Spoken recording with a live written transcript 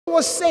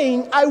was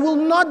saying, I will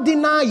not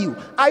deny you.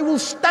 I will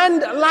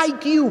stand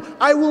like you.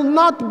 I will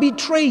not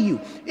betray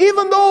you.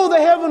 Even though the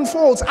heaven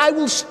falls, I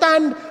will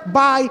stand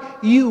by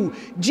you.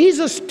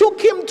 Jesus took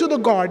him to the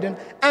garden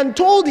and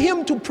told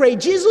him to pray.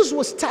 Jesus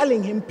was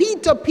telling him,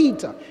 Peter,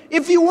 Peter,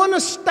 if you want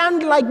to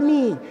stand like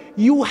me,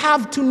 you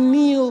have to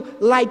kneel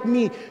like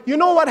me. You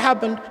know what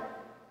happened?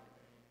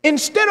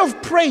 Instead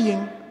of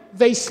praying,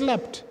 they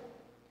slept.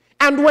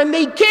 And when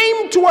they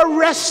came to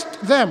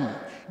arrest them,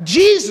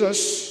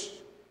 Jesus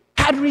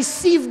had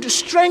received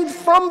strength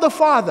from the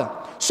Father.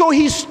 So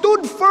he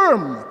stood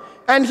firm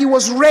and he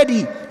was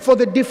ready for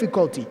the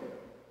difficulty.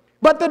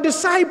 But the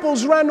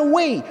disciples ran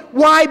away.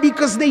 Why?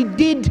 Because they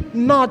did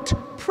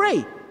not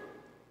pray.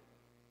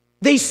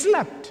 They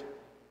slept.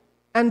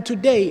 And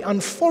today,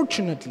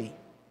 unfortunately,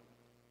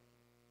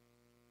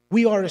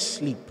 we are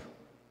asleep.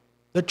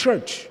 The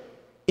church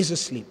is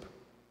asleep.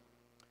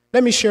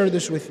 Let me share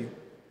this with you.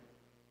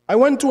 I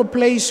went to a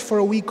place for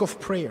a week of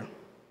prayer.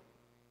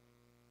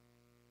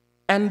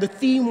 And the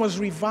theme was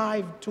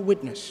revived to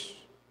witness.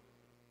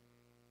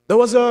 There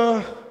was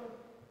a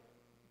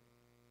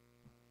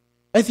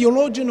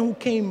theologian who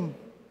came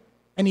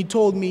and he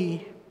told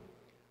me,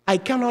 I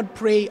cannot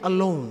pray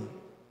alone.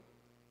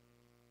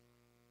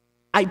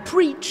 I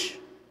preach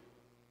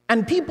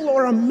and people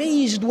are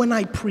amazed when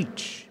I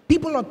preach.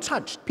 People are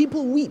touched.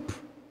 People weep.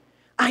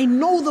 I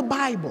know the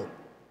Bible,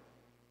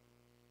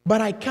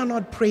 but I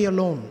cannot pray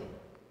alone.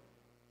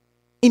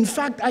 In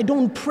fact, I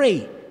don't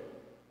pray.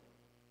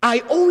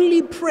 I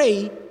only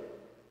pray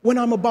when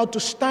I'm about to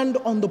stand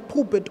on the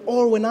pulpit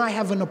or when I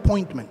have an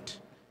appointment.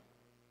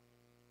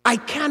 I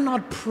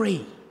cannot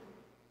pray.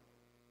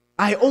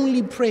 I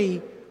only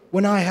pray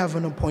when I have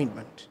an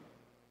appointment.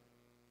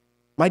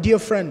 My dear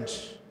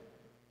friends,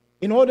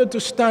 in order to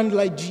stand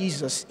like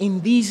Jesus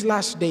in these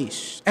last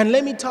days, and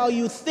let me tell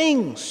you,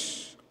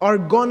 things are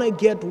gonna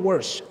get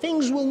worse.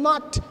 Things will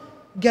not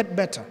get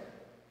better.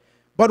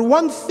 But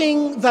one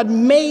thing that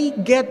may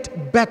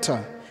get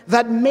better,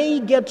 that may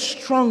get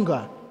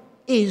stronger,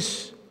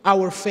 is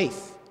our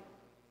faith.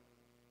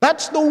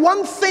 That's the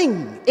one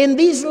thing in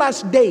these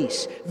last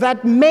days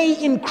that may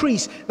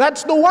increase.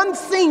 That's the one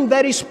thing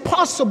that is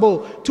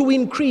possible to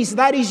increase.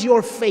 That is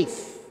your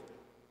faith.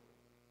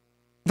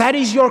 That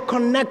is your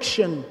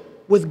connection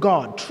with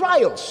God.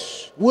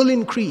 Trials will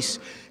increase.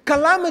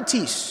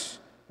 Calamities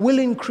will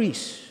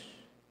increase.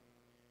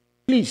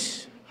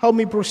 Please help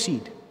me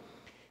proceed.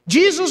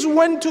 Jesus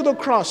went to the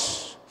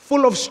cross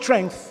full of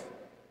strength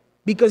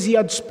because he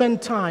had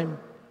spent time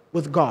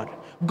with God.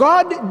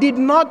 God did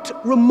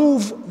not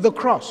remove the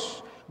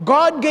cross.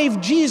 God gave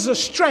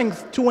Jesus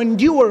strength to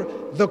endure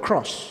the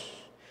cross.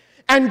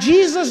 And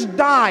Jesus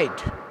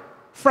died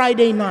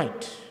Friday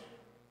night.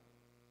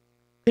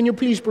 Can you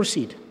please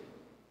proceed?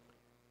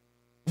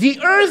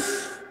 The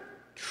earth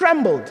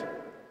trembled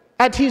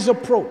at his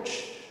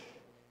approach.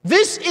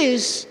 This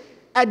is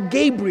at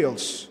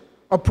Gabriel's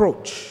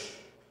approach.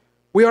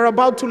 We are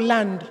about to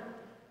land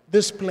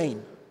this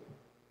plane.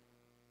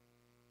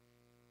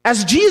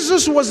 As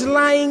Jesus was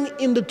lying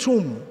in the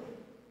tomb,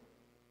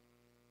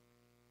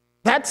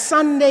 that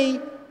Sunday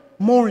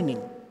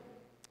morning,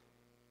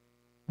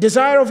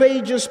 Desire of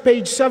Ages,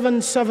 page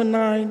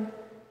 779,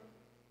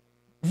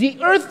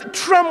 the earth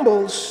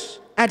trembles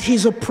at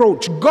his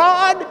approach.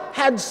 God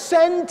had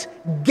sent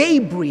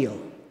Gabriel.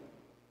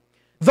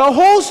 The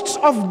hosts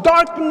of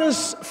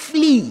darkness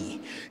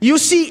flee. You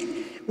see,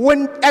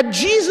 when at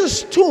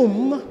Jesus'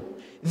 tomb,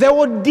 there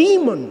were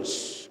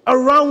demons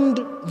around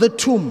the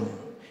tomb.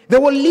 There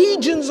were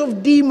legions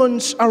of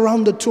demons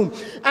around the tomb.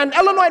 And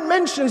Ellen White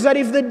mentions that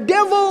if the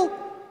devil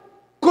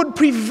could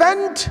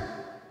prevent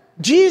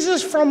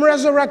Jesus from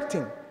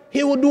resurrecting,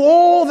 he would do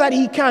all that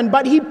he can.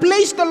 But he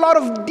placed a lot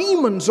of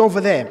demons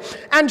over there.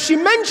 And she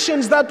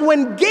mentions that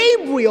when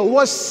Gabriel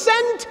was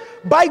sent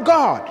by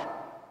God,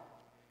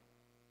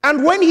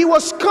 and when he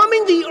was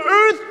coming, the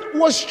earth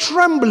was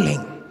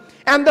trembling,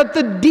 and that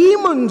the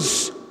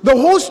demons, the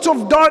hosts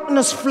of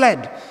darkness,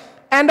 fled.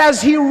 And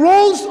as he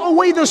rolls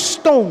away the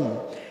stone,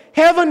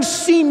 heaven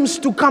seems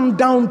to come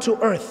down to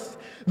earth.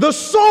 The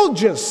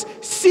soldiers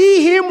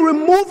see him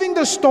removing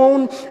the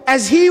stone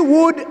as he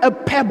would a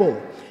pebble,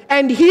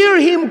 and hear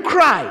him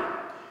cry,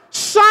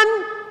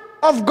 Son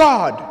of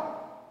God,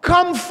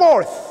 come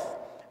forth.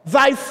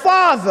 Thy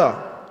Father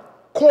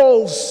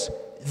calls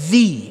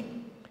thee.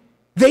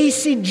 They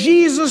see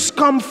Jesus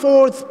come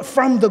forth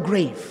from the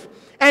grave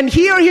and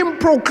hear him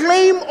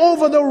proclaim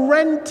over the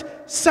rent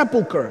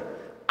sepulchre,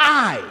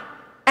 I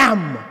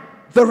am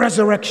the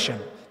resurrection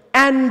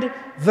and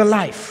the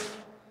life.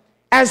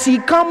 As he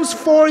comes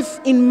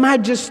forth in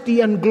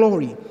majesty and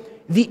glory,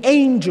 the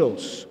angel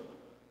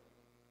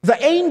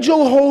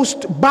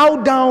host bow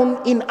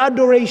down in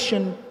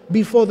adoration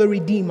before the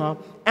Redeemer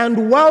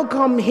and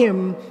welcome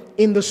him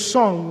in the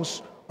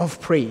songs of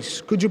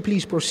praise. Could you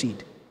please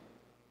proceed?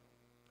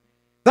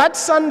 That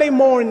Sunday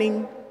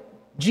morning,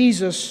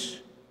 Jesus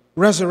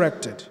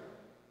resurrected.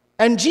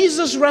 And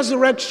Jesus'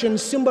 resurrection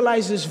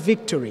symbolizes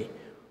victory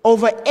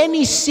over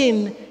any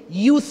sin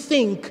you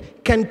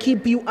think can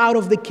keep you out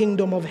of the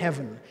kingdom of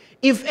heaven.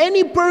 If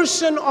any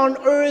person on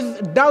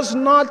earth does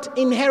not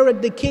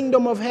inherit the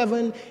kingdom of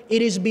heaven, it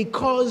is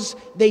because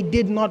they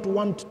did not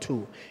want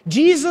to.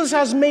 Jesus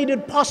has made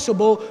it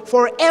possible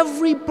for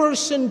every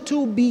person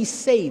to be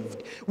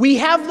saved. We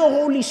have the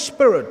Holy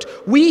Spirit.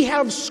 We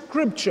have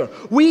Scripture.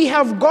 We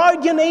have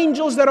guardian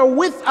angels that are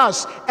with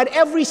us at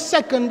every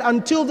second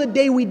until the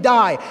day we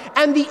die.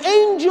 And the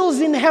angels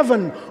in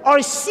heaven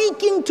are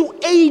seeking to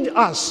aid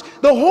us.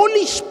 The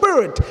Holy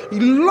Spirit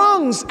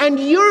longs and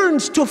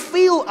yearns to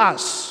fill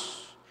us.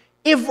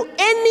 If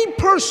any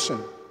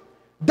person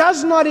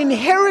does not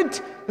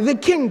inherit the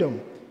kingdom,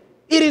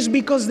 it is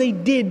because they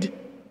did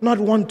not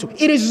want to.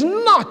 It is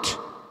not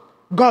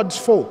God's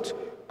fault.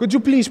 Could you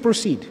please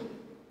proceed?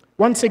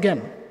 Once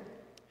again,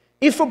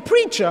 if a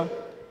preacher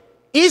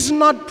is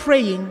not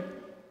praying,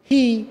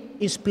 he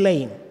is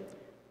playing.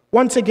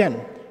 Once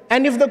again,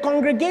 and if the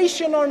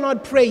congregation are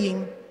not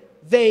praying,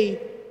 they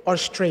are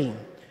straying.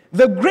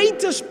 The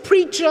greatest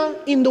preacher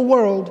in the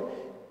world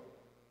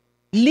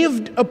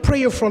lived a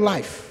prayerful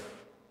life.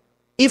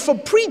 If a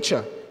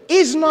preacher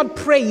is not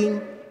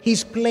praying,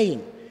 he's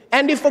playing.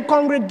 And if a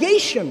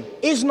congregation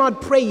is not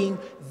praying,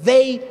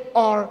 they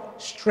are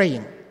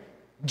straying.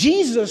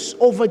 Jesus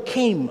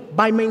overcame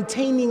by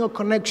maintaining a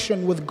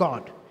connection with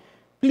God.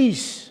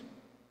 Please,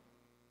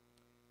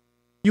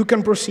 you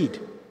can proceed.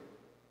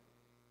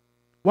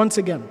 Once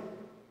again,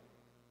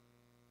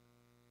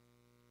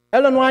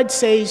 Ellen White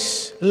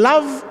says,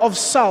 love of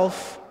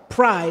self,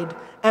 pride,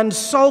 and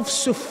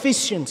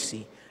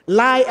self-sufficiency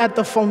lie at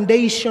the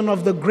foundation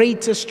of the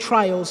greatest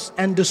trials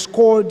and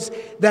discords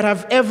that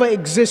have ever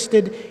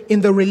existed in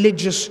the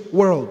religious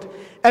world.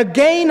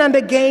 Again and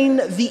again,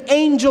 the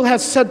angel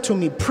has said to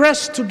me,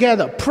 press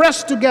together,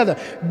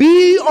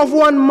 be of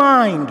one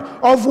mind,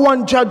 of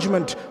one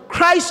judgment.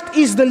 Christ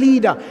is the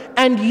leader,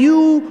 and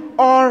you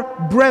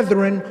are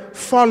brethren,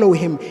 follow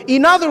him.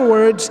 In other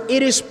words,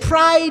 it is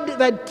pride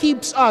that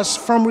keeps us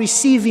from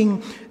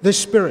receiving the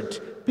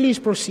Spirit. Please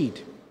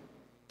proceed.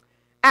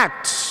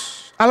 Acts.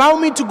 Allow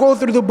me to go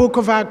through the book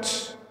of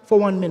Acts for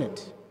 1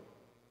 minute.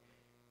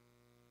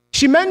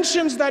 She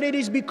mentions that it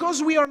is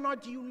because we are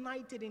not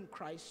united in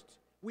Christ,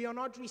 we are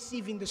not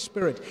receiving the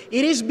Spirit.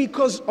 It is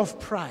because of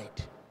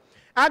pride.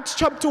 Acts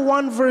chapter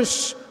 1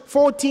 verse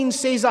 14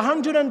 says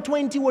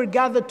 120 were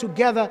gathered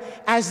together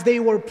as they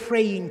were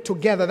praying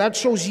together. That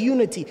shows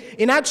unity.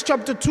 In Acts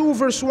chapter 2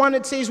 verse 1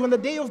 it says when the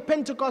day of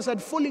Pentecost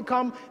had fully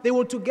come, they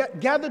were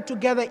gathered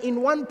together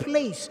in one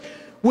place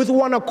with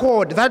one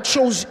accord. That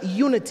shows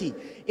unity.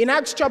 In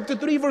Acts chapter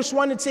 3 verse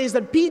 1 it says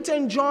that Peter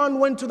and John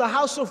went to the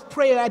house of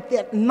prayer at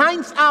the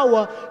 9th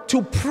hour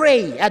to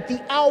pray, at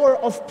the hour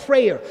of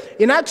prayer.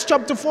 In Acts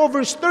chapter 4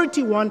 verse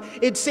 31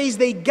 it says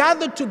they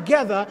gathered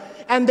together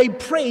and they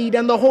prayed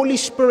and the Holy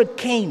Spirit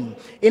came.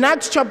 In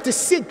Acts chapter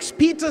 6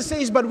 Peter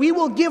says, but we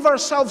will give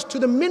ourselves to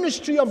the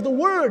ministry of the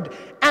word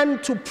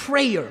and to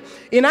prayer.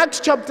 In Acts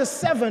chapter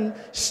 7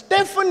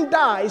 Stephen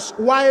dies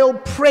while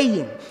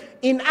praying.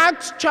 In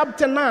Acts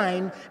chapter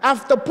 9,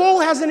 after Paul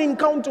has an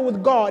encounter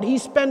with God, he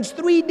spends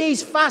 3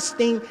 days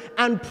fasting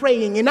and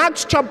praying. In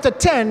Acts chapter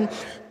 10,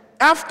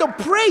 after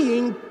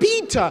praying,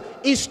 Peter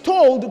is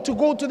told to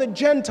go to the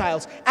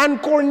Gentiles, and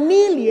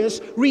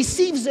Cornelius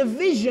receives a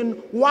vision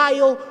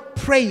while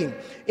praying.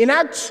 In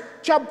Acts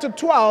chapter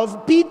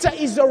 12, Peter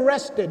is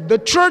arrested. The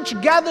church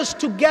gathers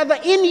together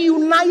in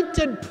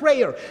united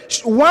prayer,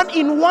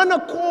 in one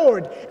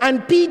accord,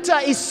 and Peter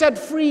is set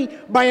free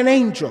by an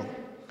angel.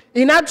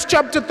 In Acts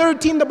chapter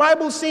 13, the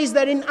Bible says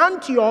that in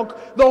Antioch,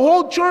 the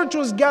whole church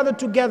was gathered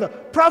together.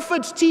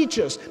 Prophets,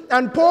 teachers,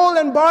 and Paul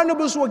and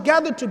Barnabas were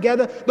gathered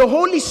together. The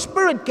Holy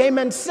Spirit came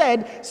and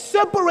said,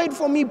 separate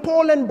for me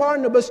Paul and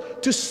Barnabas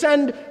to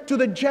send to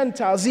the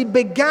Gentiles. It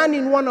began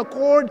in one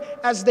accord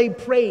as they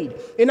prayed.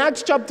 In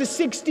Acts chapter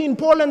 16,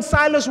 Paul and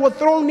Silas were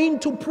thrown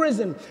into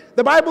prison.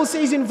 The Bible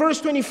says in verse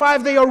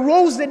 25, they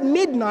arose at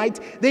midnight,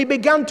 they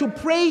began to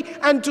pray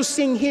and to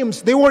sing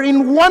hymns. They were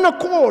in one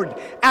accord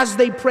as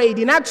they prayed.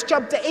 In Acts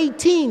chapter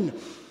 18,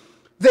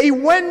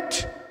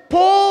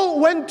 Paul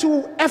went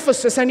to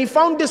Ephesus and he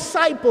found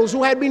disciples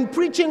who had been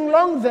preaching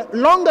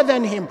longer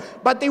than him,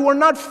 but they were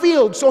not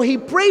filled. So he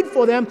prayed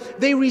for them.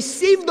 They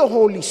received the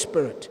Holy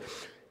Spirit.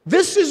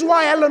 This is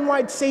why Ellen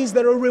White says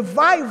that a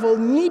revival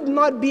need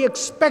not be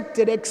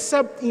expected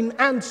except in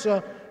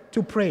answer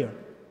to prayer.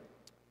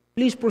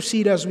 Please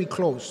proceed as we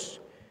close.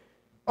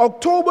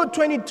 October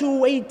 22,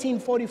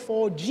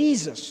 1844,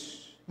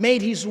 Jesus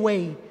made his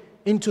way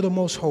into the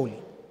Most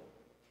Holy.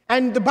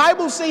 And the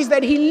Bible says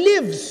that he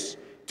lives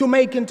to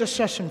make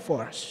intercession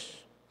for us.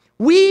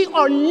 We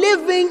are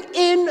living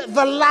in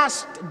the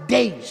last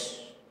days.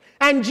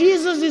 And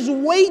Jesus is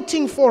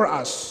waiting for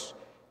us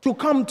to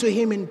come to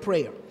him in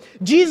prayer.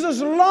 Jesus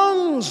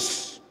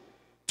longs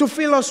to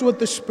fill us with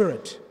the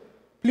Spirit.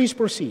 Please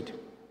proceed.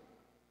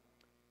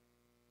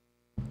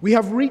 We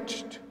have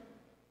reached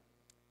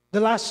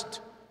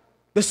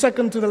the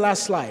second to the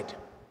last slide.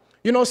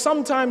 You know,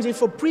 sometimes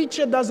if a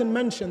preacher doesn't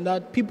mention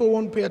that, people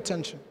won't pay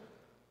attention.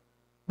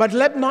 But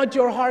let not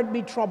your heart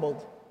be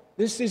troubled.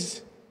 This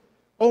is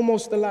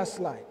almost the last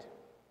slide.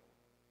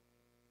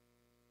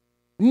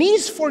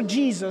 Knees for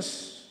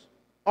Jesus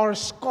are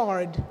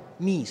scarred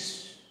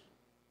knees.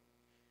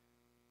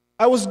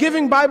 I was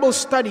giving Bible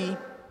study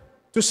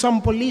to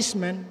some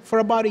policemen for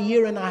about 1.5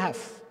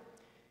 years.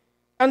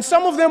 And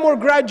some of them were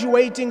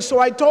graduating, so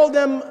I told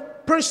them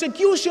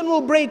persecution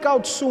will break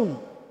out soon.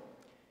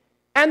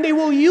 And they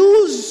will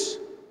use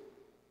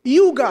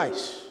you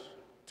guys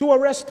to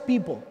arrest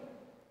people.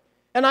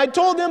 And I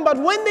told them, but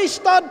when they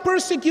start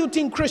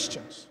persecuting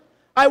Christians,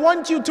 I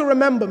want you to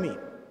remember me.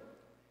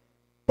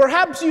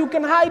 Perhaps you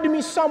can hide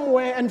me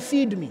somewhere and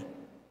feed me.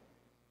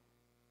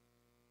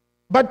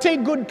 But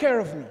take good care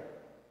of me.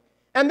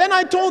 And then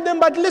I told them,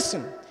 but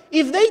listen,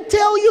 if they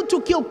tell you to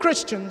kill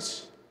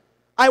Christians,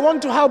 I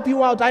want to help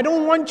you out. I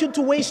don't want you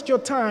to waste your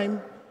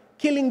time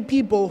killing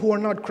people who are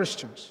not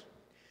Christians.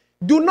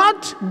 Do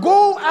not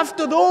go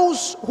after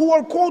those who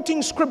are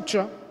quoting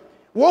scripture,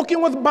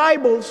 walking with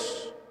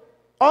Bibles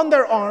on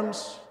their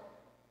arms,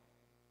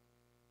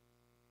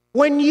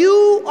 when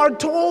you are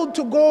told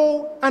to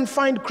go and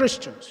find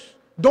Christians.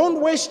 Don't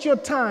waste your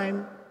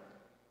time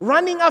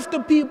running after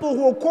people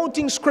who are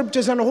quoting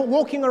scriptures and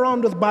walking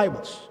around with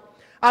Bibles.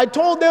 I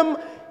told them,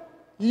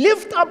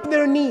 lift up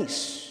their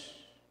knees.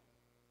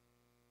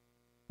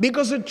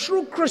 Because a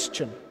true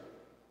Christian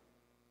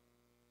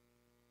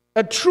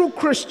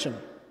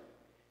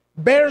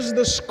bears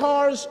the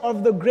scars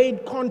of the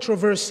great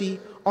controversy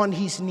on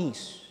his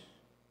knees.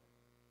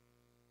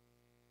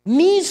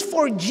 Knees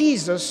for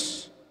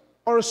Jesus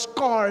are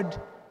scarred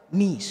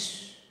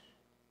knees.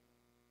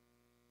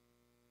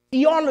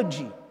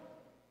 Theology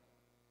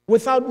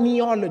without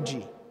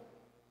kneeology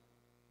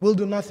will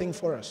do nothing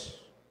for us.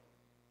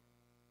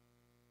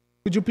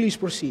 Would you please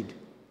proceed?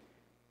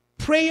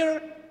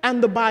 Prayer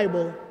and the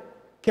Bible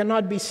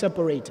cannot be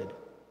separated.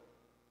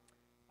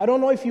 I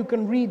don't know if you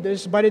can read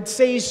this, but it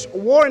says,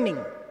 warning,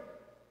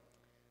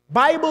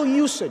 Bible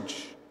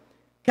usage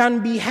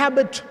can be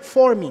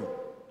habit-forming.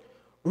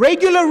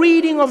 Regular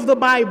reading of the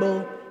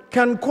Bible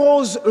can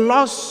cause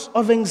loss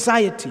of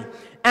anxiety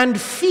and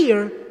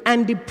fear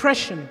and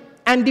depression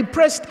and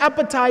depressed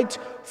appetite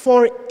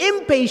for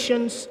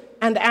impatience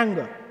and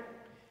anger.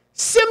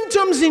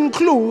 Symptoms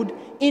include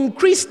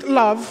increased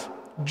love,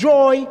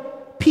 joy,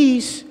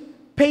 peace,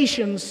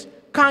 patience,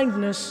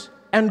 kindness,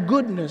 and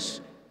goodness,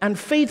 and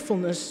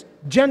faithfulness,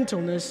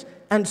 gentleness,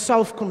 and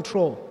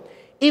self-control.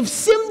 If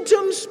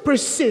symptoms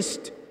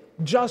persist,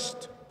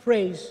 just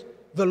praise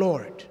the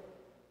Lord.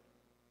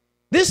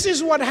 This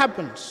is what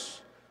happens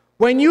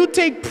when you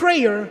take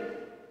prayer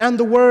and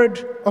the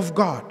Word of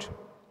God.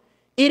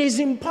 It is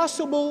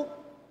impossible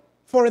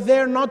for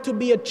there not to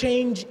be a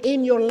change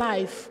in your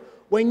life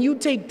when you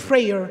take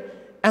prayer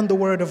and the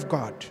Word of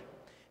God.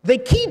 The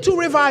key to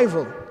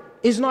revival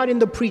is not in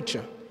the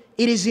preacher.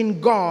 It is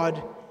in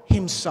God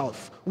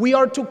Himself. We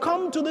are to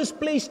come to this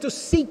place to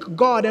seek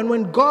God, and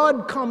when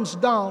God comes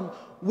down,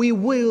 we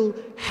will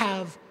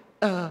have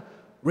a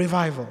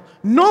revival.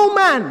 No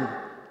man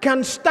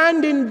can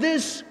stand in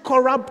this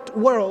corrupt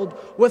world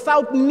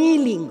without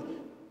kneeling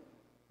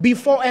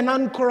before an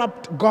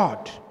uncorrupt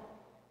God.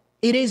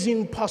 It is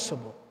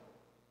impossible.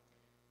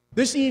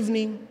 This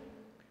evening,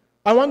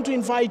 I want to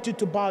invite you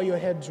to bow your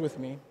heads with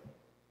me.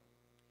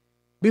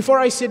 Before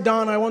I sit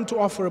down, I want to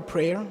offer a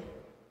prayer.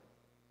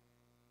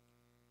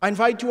 I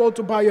invite you all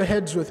to bow your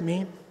heads with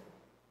me.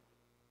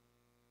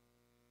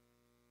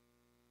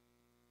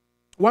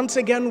 Once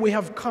again, we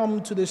have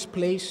come to this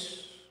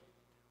place.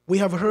 We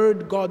have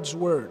heard God's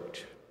word.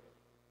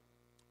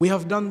 We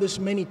have done this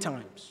many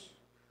times.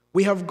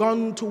 We have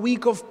gone to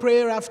week of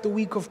prayer after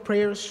week of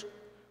prayers,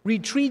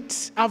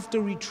 retreats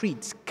after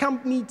retreats,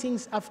 camp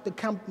meetings after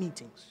camp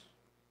meetings.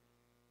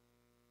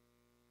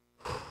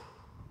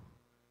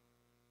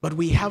 But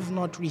we have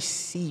not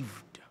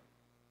received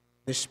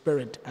the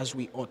Spirit as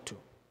we ought to.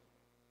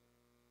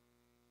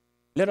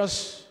 Let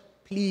us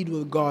plead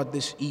with God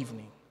this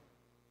evening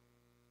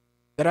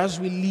that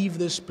as we leave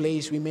this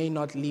place, we may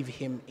not leave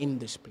Him in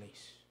this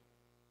place.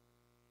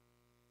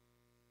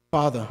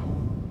 Father,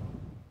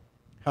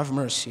 have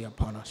mercy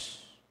upon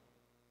us.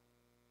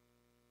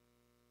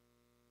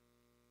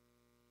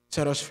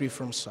 Set us free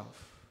from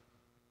self.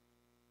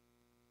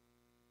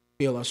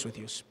 Fill us with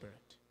your Spirit.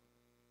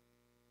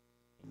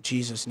 In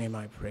Jesus' name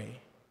I pray.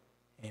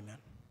 Amen.